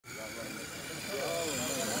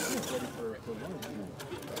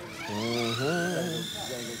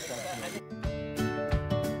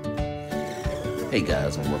Hey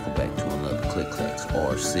guys, and welcome back to another Click Clacks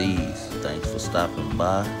RCs. Thanks for stopping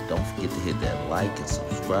by. Don't forget to hit that like and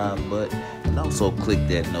subscribe button, and also click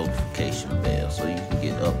that notification bell so you can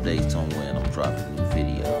get updates on when I'm dropping new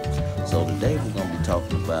videos. So today we're going to be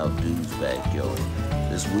talking about Dude's Backyard.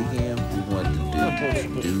 This weekend we went to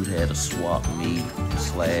Dude's. Dude had a swap meet /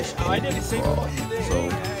 open crawl. So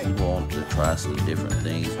we wanted to try some different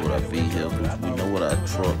things with our vehicles. We know what our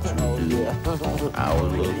trucks will do on our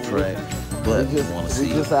little track, but we want to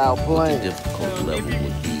see what the difficulty level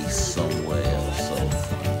would be somewhere else. So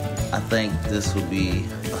I think this will be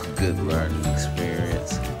a good learning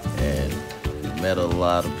experience, and we met a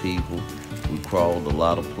lot of people. We crawled a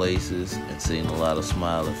lot of places and seen a lot of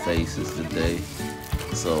smiling faces today.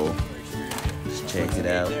 So just check it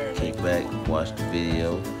out, kick back, watch the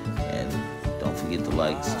video, and don't forget to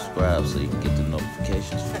like and subscribe so you can get the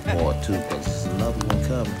notifications for part 2, because there's another one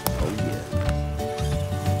coming. Oh yeah.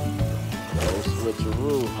 No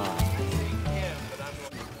switcheroo, huh?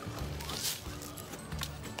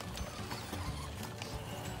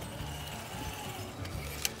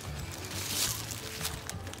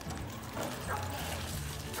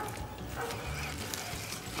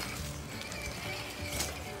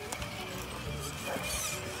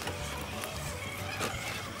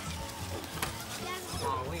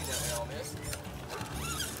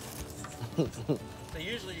 So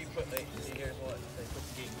usually you put here's what they put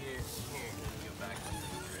the gig here, and then you go back to the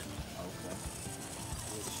grid. Okay.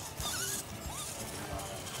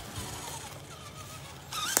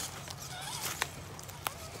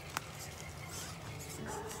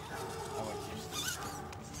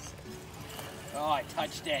 Oh, I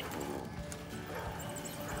touched it.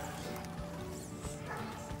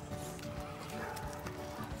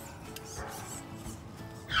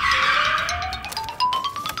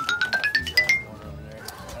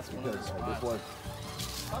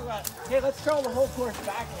 Hey, let's throw the whole course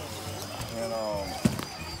back in. And I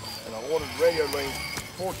ordered Radio Link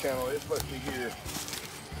 4 channel. It's supposed to be here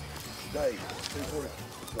today, 2:40.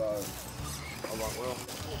 So I'm like, well,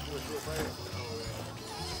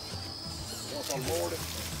 once I'm boarded,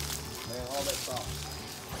 man, all that stops.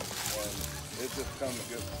 And it's just become a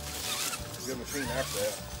good machine after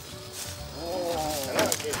that. Oh, and I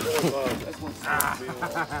get really that's what's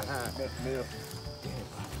messed me up.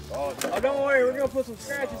 Oh, don't worry, we're gonna put some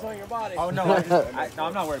scratches on your body. Oh no, no,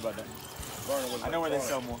 I'm not worried about that. I know where they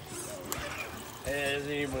sell more. And it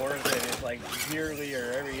isn't even worth it. It's like yearly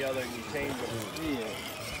or every other you change it. Yeah.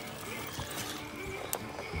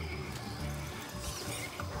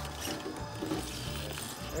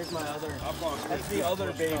 There's my other. That's the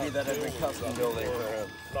other baby that I've been custom building.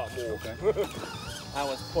 Not more. Okay. I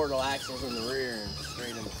was portal axles in the rear and straight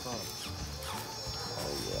in the front.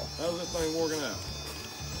 Oh yeah. How's this thing working out?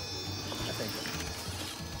 I think.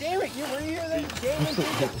 Damn it, you were here then? Damon,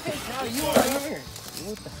 now you were here.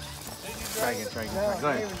 What the? Try again. No, Go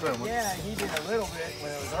ahead. yeah, he did a little bit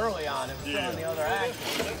when it was early on. It was still on the other axle.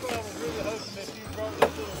 That's why I was really hoping that you brought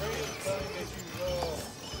this little red thing that you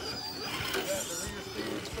got the rear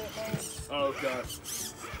steering stuff on. Oh, okay.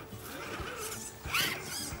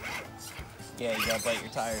 Yeah, you gotta bite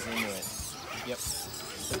your tires into it. Yep.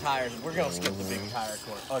 The tires, we're gonna skip the big tire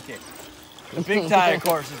course. Okay. The big tire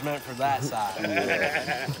course is meant for that side.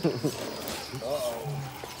 Uh-oh.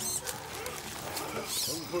 Let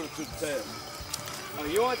me put it to the test. Oh,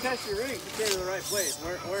 you want to test your rig? You came to the right place.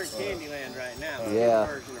 We're in Candyland right now.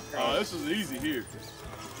 Yeah. Oh, this is easy here.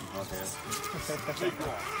 Okay.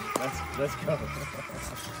 Let's go.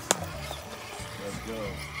 Let's go.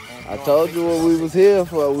 I told you what we was here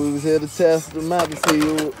for. We was here to test them out to see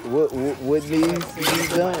what needs to be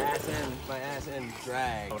done. My ass end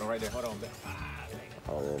drag. Hold on, right there. Hold on.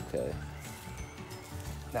 Oh, okay.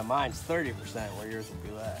 Now mine's 30%, where yours will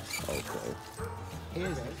be less. Okay.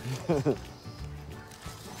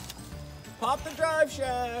 Pop the drive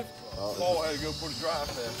shaft. Paul had to go put a drive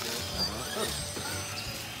shaft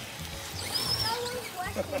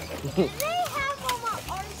Do they have them at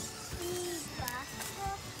RC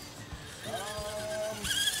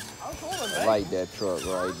I like that truck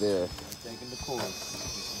right there. Taking the course.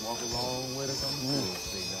 Just walk along with us on the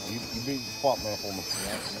course. You beat the spot man for me.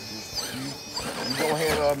 You go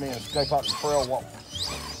ahead of me and escape out the trail walk.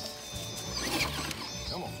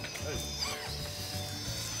 Come on. Hey.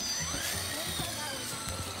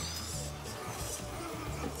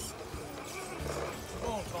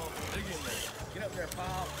 Come on, Tom. Dig in there. Get up there,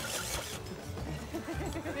 Pop.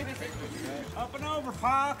 Up and over,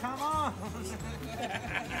 Pa. Come on.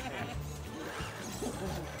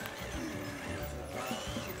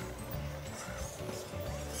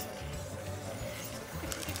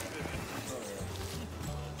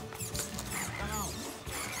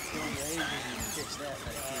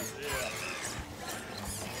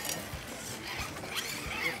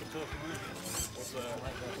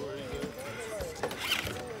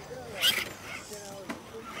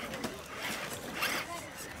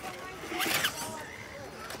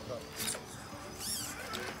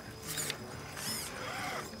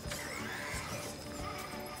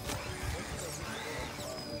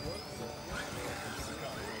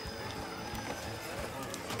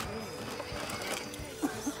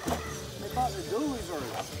 The Dooley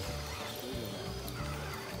version.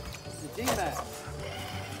 The G-Max.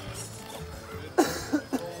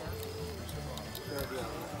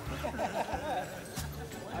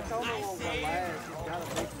 I told him on my last, he's got a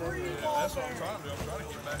big figure. Yeah, that's what I'm trying to do. I'm trying to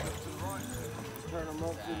get back up to the right. Turn them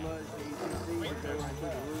up too much, so you can see it goes into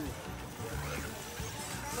the roof.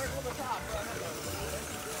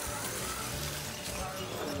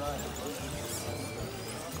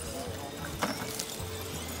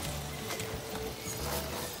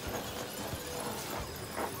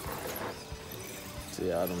 See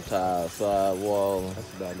how them tires sidewalling.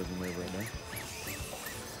 That's about looking at right now.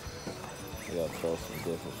 We gotta throw some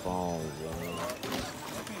different phones, man.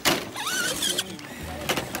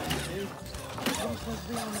 I'm supposed to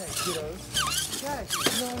be on that, kiddo. Guys,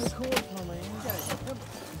 you're on the court, my man. Guys, you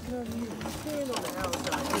stand on the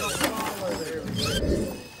outside. You don't fall over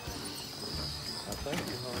everything. I think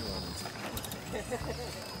you hung on it.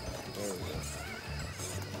 There we go.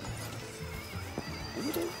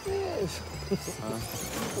 What is this? Huh?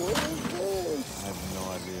 What is this? I have no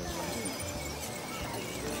idea, man.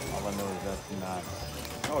 All I know is that's not.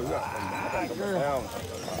 Oh, you got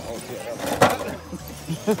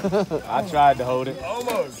I tried to hold it.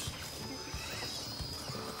 almost.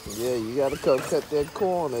 Yeah, you gotta come cut that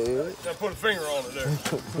corner, Ed. Just put a finger on it there.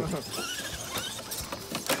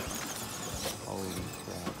 Holy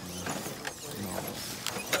crap, man.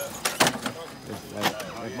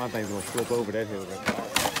 No. My thing's gonna flip over that hill right there.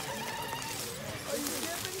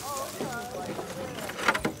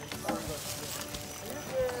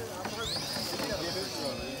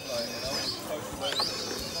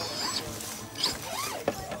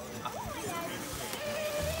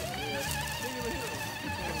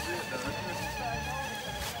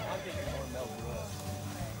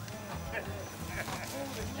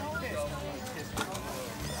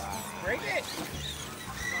 Break it.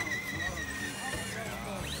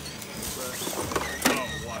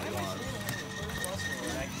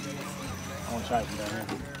 I want to try it from down here.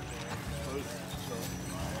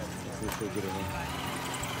 See if we'll get it in.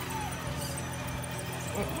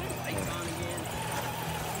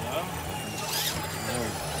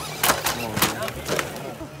 Come on, man.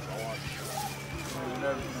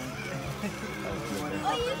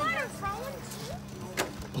 Oh, you got a phone?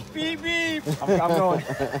 Beep, beep. I'm going.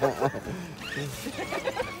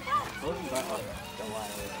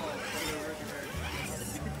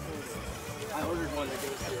 I ordered one that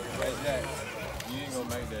goes through. Hey, Jack, you ain't gonna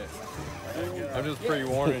make that. I'm just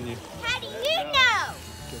pre-warning you. How do you know?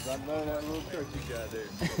 Because I know that little trick you got there.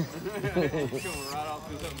 Coming right off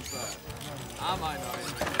this other side. I might not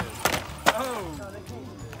even make this. Oh!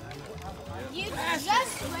 You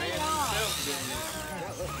just went off.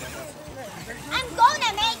 I'm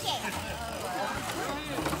gonna make it.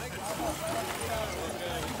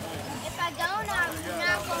 If I don't, I'm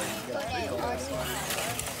not going to put it.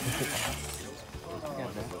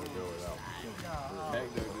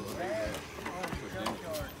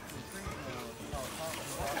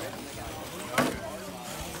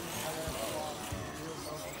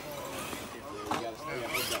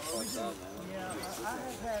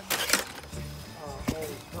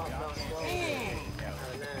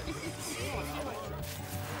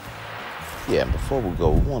 Yeah, and before we go,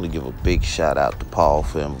 we want to give a big shout out to Paul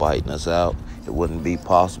for inviting us out. It wouldn't be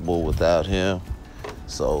possible without him.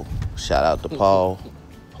 So, shout out to Paul.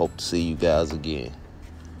 Hope to see you guys again.